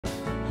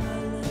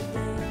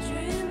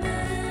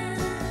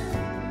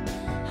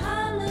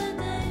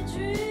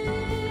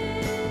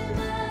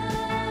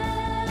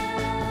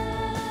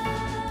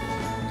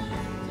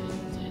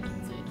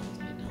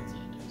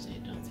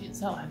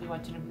So, have you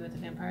watched Interview with the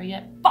Vampire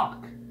yet?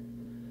 Fuck!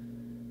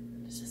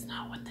 This is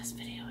not what this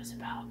video is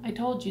about. I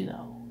told you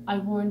though. I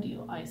warned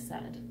you. I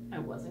said I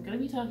wasn't going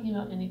to be talking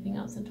about anything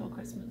else until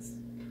Christmas.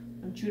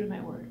 I'm true to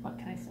my word. What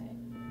can I say?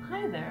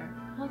 Hi there.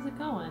 How's it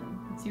going?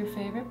 It's your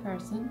favorite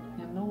person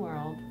in the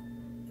world.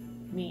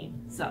 Me.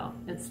 So,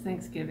 it's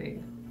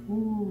Thanksgiving.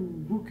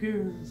 Ooh, who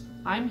cares?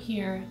 I'm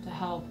here to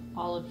help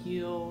all of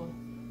you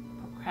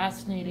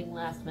procrastinating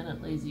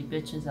last-minute lazy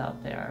bitches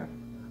out there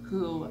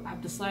who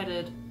have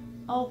decided,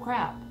 oh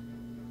crap,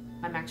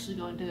 I'm actually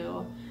going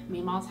to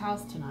Meemaw's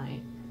house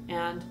tonight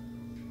and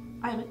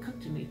I haven't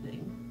cooked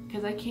anything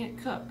because I can't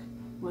cook.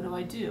 What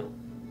do?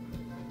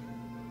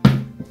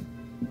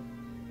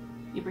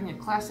 You bring a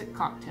classic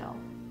cocktail.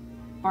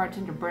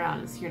 Bartender Brown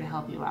is here to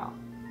help you out.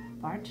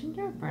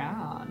 Bartender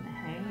Brown,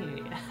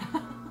 hey.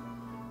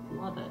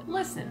 Love it.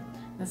 Listen,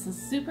 this is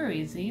super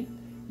easy.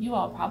 You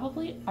all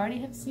probably already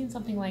have seen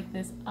something like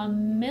this a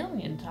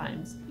million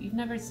times. You've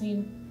never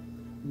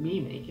seen me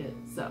make it,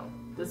 so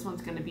this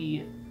one's gonna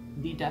be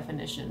the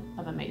definition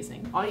of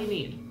amazing. All you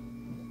need,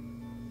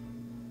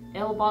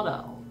 a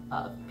bottle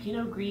of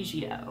Pinot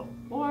Grigio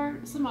or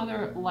some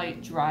other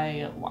light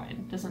dry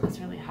wine. Doesn't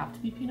necessarily have to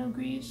be Pinot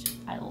Grigio.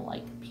 I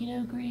like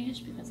Pinot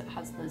Grigio because it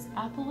has those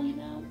appley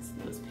notes,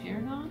 those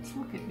pear notes.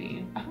 Look at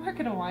me. I work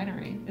at a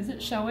winery. Is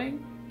it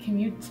showing? Can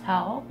you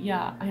tell?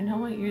 Yeah, I know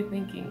what you're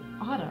thinking.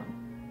 Autumn,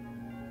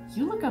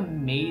 you look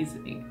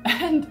amazing.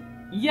 And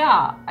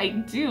yeah, I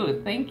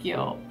do. Thank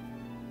you.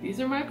 These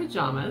are my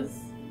pajamas.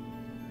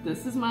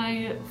 This is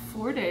my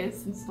 4 days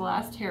since the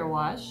last hair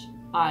wash.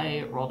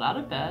 I rolled out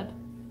of bed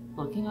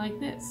looking like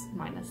this,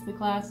 minus the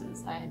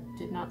glasses. I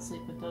did not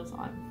sleep with those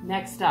on.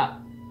 Next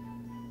up,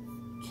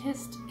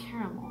 Kissed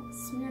Caramel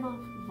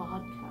Smirnoff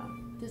Vodka.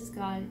 This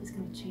guy is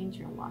gonna change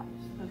your life,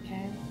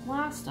 okay?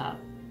 Last up,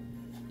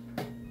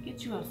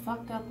 get you a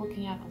fucked up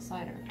looking apple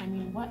cider. I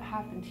mean, what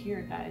happened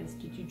here, guys?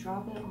 Did you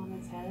drop it on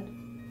its head?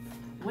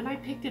 When I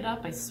picked it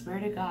up, I swear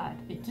to God,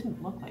 it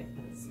didn't look like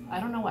this. I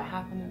don't know what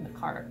happened in the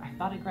cart. I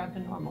thought I grabbed a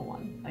normal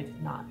one. I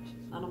did not.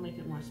 That'll make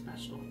it more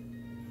special.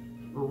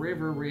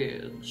 River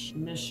Ridge,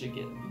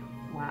 Michigan.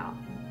 Wow,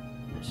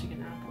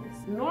 Michigan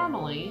apples.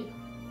 Normally,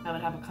 I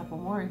would have a couple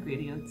more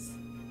ingredients,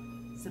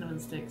 cinnamon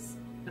sticks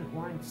and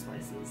orange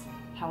slices.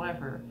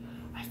 However,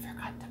 I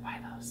forgot to buy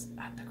those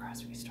at the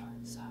grocery store,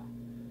 so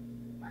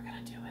we're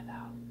gonna do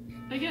without.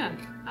 Again,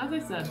 as I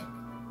said,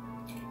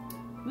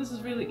 this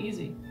is really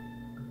easy.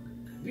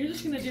 You're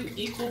just gonna do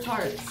equal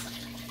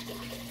parts.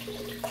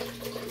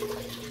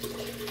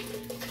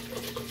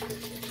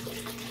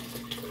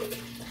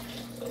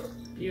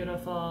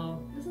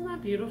 Beautiful. Isn't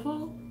that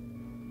beautiful?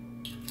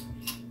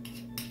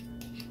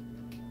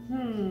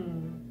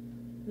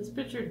 This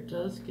picture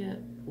does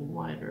get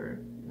wider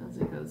as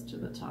it goes to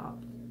the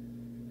top.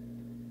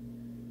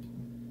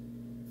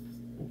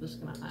 I'm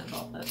just gonna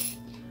eyeball it.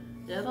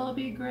 It'll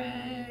be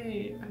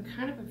great. I'm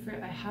kind of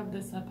afraid I have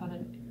this up on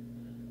an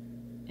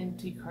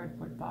empty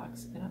cardboard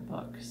box in a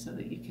book so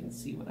that you can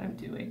see what I'm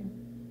doing.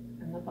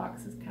 And the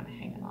box is kind of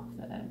hanging off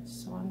the edge,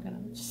 so I'm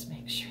gonna just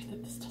make sure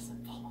that this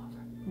doesn't fall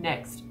over.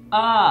 Next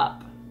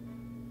up,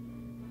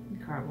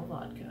 caramel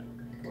vodka.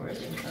 Pour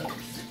it in,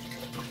 folks.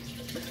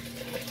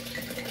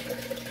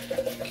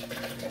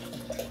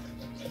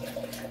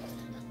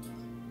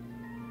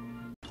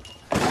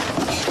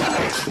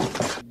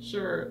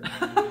 Sure.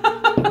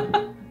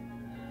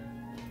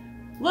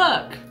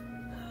 Look!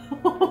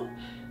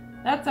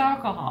 That's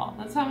alcohol.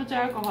 That's how much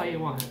alcohol you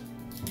want.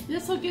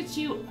 This will get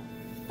you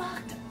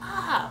fucked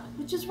up,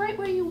 which is right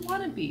where you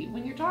want to be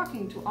when you're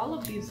talking to all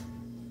of these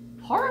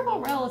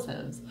horrible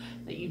relatives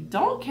that you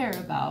don't care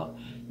about,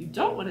 you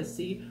don't want to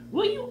see.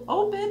 Will you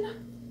open?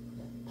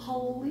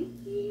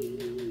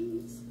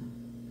 Please.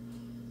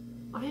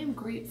 I am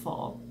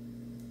grateful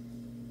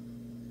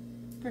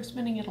for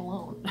spending it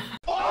alone.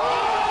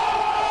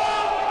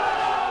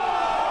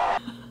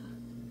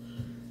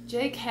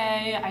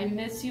 JK, I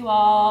miss you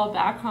all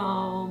back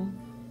home.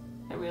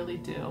 I really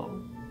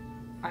do.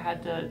 I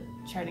had to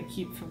try to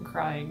keep from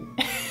crying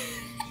in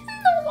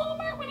the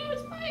Walmart when I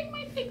was buying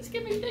my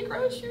Thanksgiving Day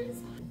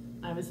groceries.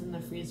 I was in the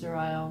freezer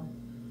aisle,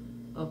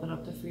 opened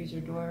up the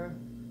freezer door.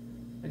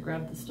 I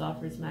grabbed the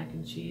Stouffer's mac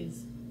and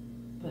cheese,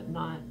 but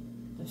not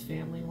the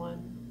family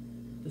one,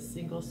 the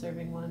single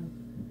serving one,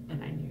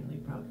 and I nearly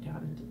broke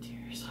down into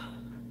tears.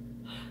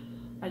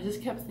 I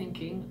just kept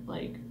thinking,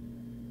 like,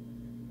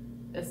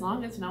 as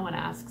long as no one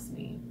asks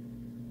me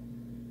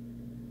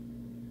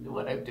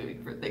what I'm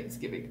doing for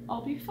Thanksgiving,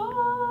 I'll be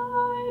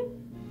fine.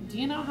 Do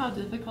you know how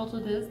difficult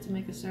it is to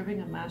make a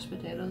serving of mashed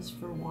potatoes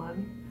for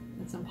one?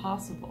 It's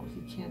impossible.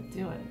 You can't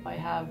do it. I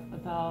have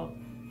about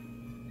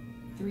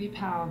 3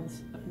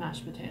 pounds of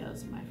mashed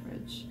potatoes in my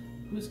fridge.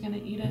 Who's gonna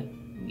eat it?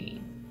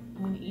 Me.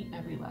 I'm gonna eat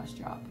every last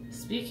drop.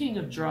 Speaking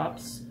of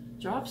drops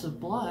of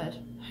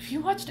blood, have you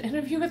watched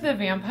Interview with the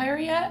Vampire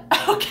yet?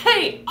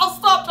 Okay, I'll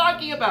stop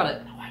talking about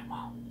it. No, I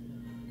won't.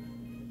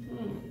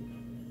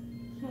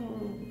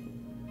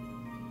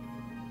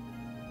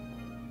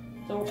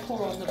 Don't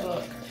pour on the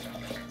book.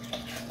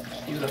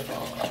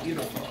 Beautiful,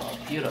 beautiful,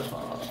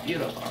 beautiful,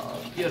 beautiful,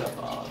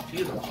 beautiful,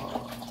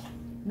 beautiful.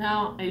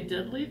 Now, I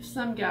did leave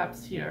some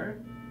gaps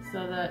here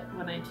so that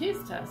when I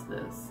taste test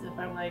this, if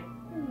I'm like,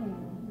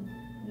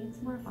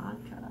 needs more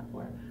vodka,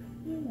 or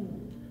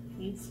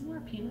needs some more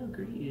Pinot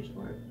Gris,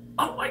 or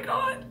oh my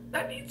god,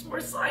 that needs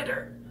more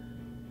cider,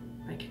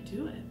 I can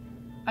do it.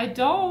 I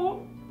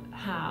don't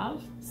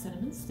have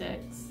cinnamon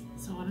sticks,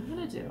 so what I'm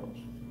gonna do,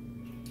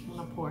 I'm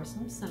gonna pour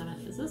some cinnamon.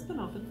 Has this been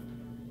opened?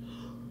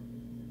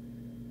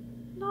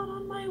 Not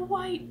on my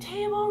white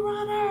table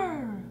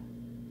runner!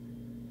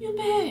 You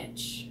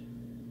bitch!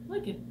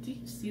 Look, do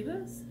you see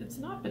this? It's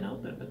not been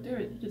opened, but there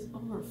it is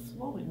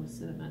overflowing with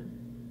cinnamon.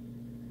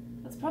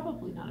 That's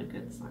probably not a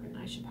good sign.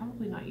 I should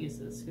probably not use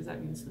this because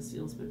that means the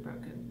seal's been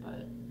broken,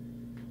 but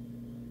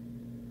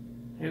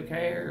who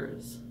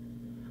cares?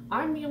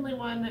 I'm the only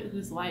one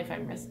whose life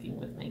I'm risking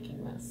with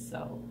making this,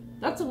 so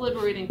that's a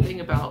liberating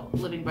thing about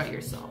living by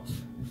yourself.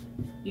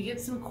 You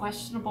get some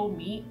questionable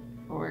meat,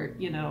 or,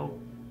 you know,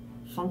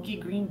 funky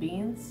green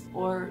beans,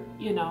 or,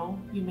 you know,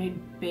 you made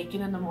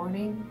bacon in the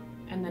morning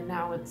and then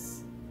now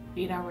it's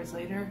 8 hours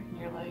later and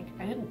you're like,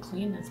 I didn't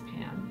clean this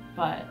pan,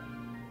 but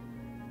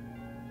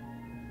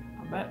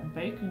I bet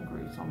bacon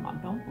grease on my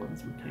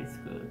dumplings would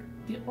taste good.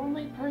 The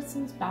only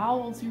person's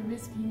bowels you're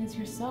risking is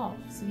yourself,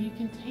 so you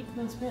can take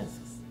those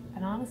risks.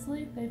 And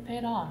honestly, they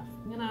paid off.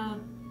 I'm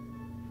gonna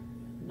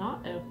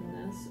not open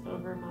this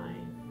over my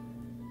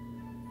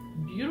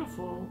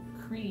beautiful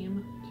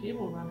cream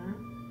table runner.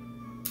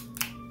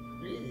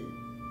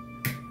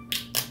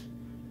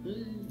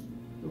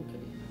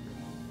 Okay.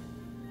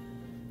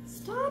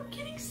 Stop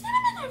getting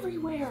cinnamon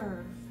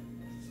everywhere!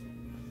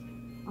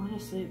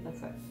 Honestly,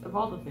 that's it. Of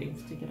all the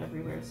things to get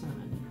everywhere,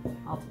 cinnamon,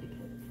 I'll take it.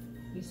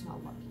 You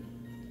smell lucky.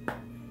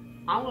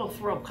 I'm gonna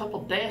throw a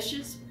couple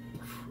dashes.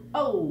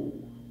 Oh!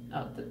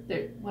 Oh,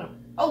 there. What?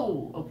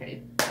 Oh,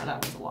 okay. Now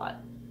that was a lot.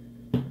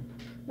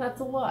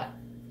 That's a lot.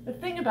 The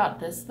thing about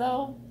this,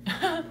 though,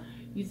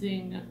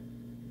 using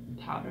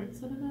powdered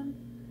cinnamon,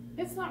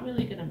 it's not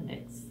really gonna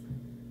mix.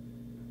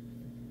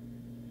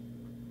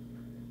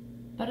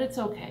 But it's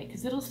okay,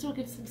 because it'll still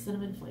give some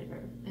cinnamon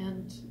flavor.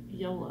 And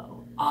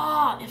YOLO.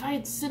 Ah, if I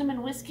had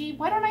cinnamon whiskey,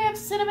 why don't I have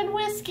cinnamon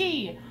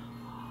whiskey?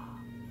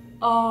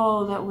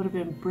 Oh, that would have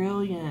been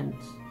brilliant.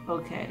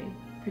 Okay,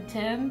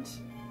 pretend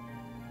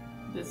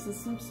this is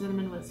some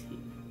cinnamon whiskey.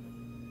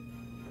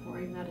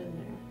 Pouring that in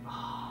there.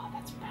 Oh,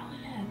 that's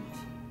brilliant.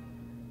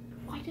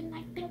 Why didn't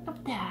I think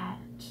of that?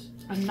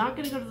 I'm not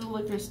gonna go to the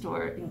liquor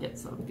store and get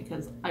some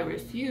because I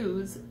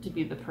refuse to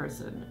be the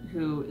person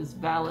who is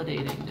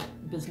validating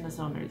business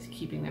owners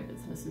keeping their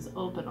businesses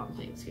open on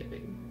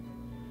Thanksgiving.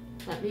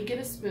 Let me get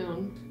a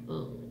spoon.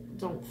 Oh,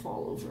 don't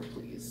fall over,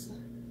 please.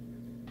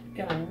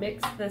 Gonna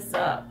mix this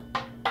up.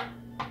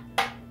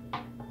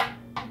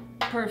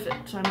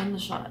 Perfect, I'm in the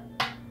shot.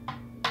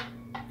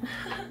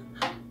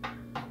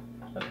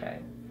 Okay,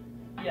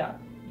 yeah,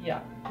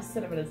 the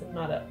cinnamon is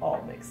not at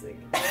all mixing.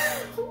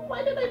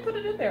 Why did I put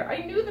it in there?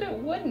 I knew that it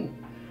wouldn't.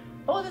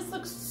 Oh, this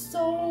looks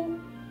so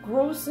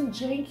gross and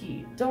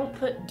janky. Don't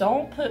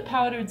put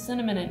powdered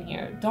cinnamon in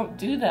here. Don't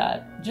do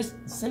that. Just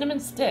cinnamon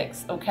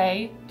sticks,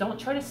 okay? Don't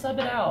try to sub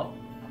it out.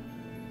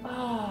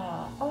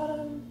 Ah,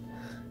 Autumn.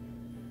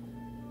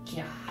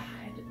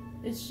 God,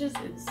 it's just,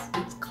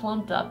 it's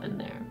clumped up in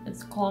there.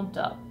 It's clumped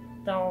up.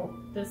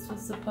 Don't, this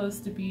was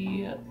supposed to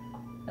be,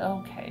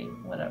 okay,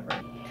 whatever.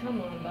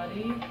 Come on,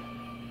 buddy.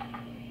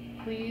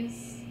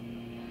 Please.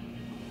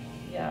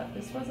 Yeah,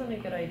 this wasn't a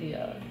good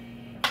idea.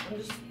 I'm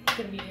just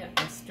gonna be,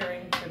 I'm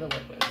stirring for the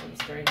liquids. I'm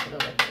stirring for the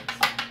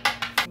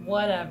liquids.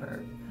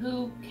 Whatever.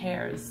 Who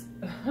cares?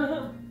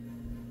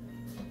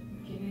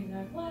 Getting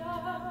a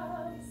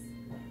glass.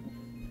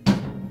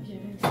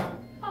 Getting some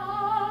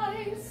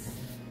ice.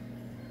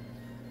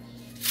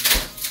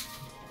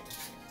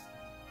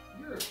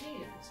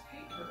 Europeans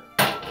hate her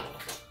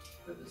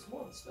for this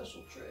one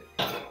special trick.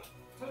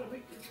 Try to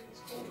make your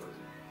drinks colder.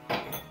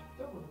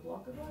 Throw in a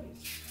block of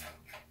ice.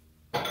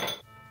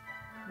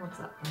 What's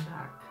up? I'm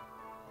back.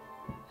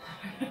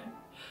 I'm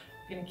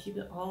gonna keep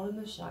it all in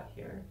the shot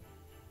here.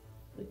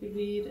 Liquid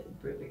Weed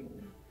Brewing,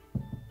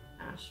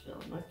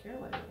 Asheville, North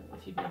Carolina.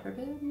 If you've never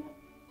been,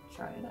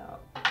 try it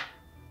out.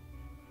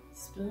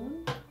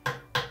 Spoon.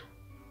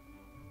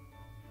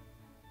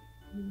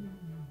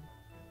 On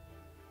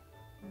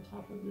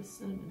top of the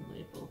cinnamon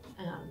label.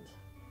 And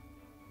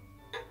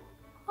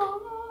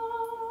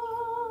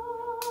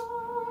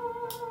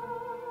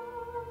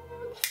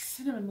the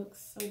cinnamon looks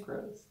so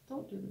gross.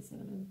 Don't do the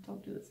cinnamon.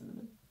 Don't do the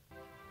cinnamon.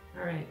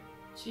 All right.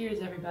 Cheers,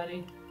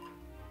 everybody.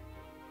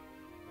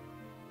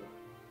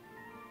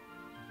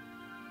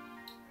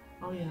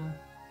 Oh yeah.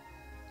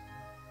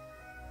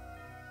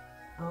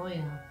 Oh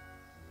yeah.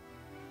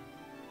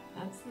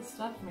 That's the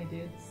stuff, my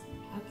dudes.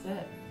 That's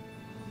it.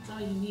 That's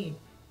all you need.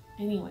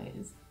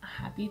 Anyways,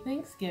 happy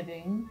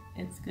Thanksgiving.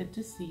 It's good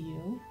to see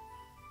you.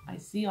 I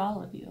see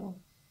all of you.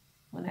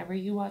 Whenever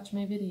you watch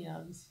my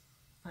videos,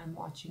 I'm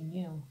watching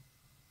you.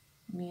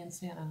 Me and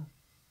Santa.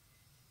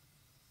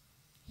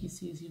 He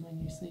sees you when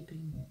you're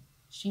sleeping.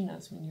 She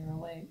knows when you're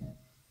awake.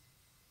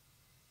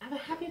 have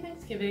a happy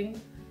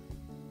Thanksgiving.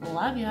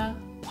 Love ya.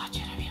 Watch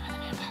Interview with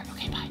a Vampire.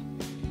 Okay, bye.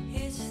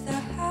 It's the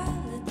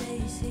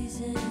holiday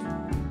season.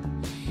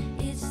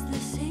 It's the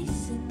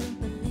season of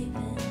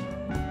believing.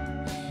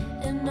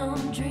 And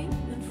I'm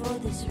dreaming for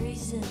this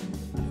reason.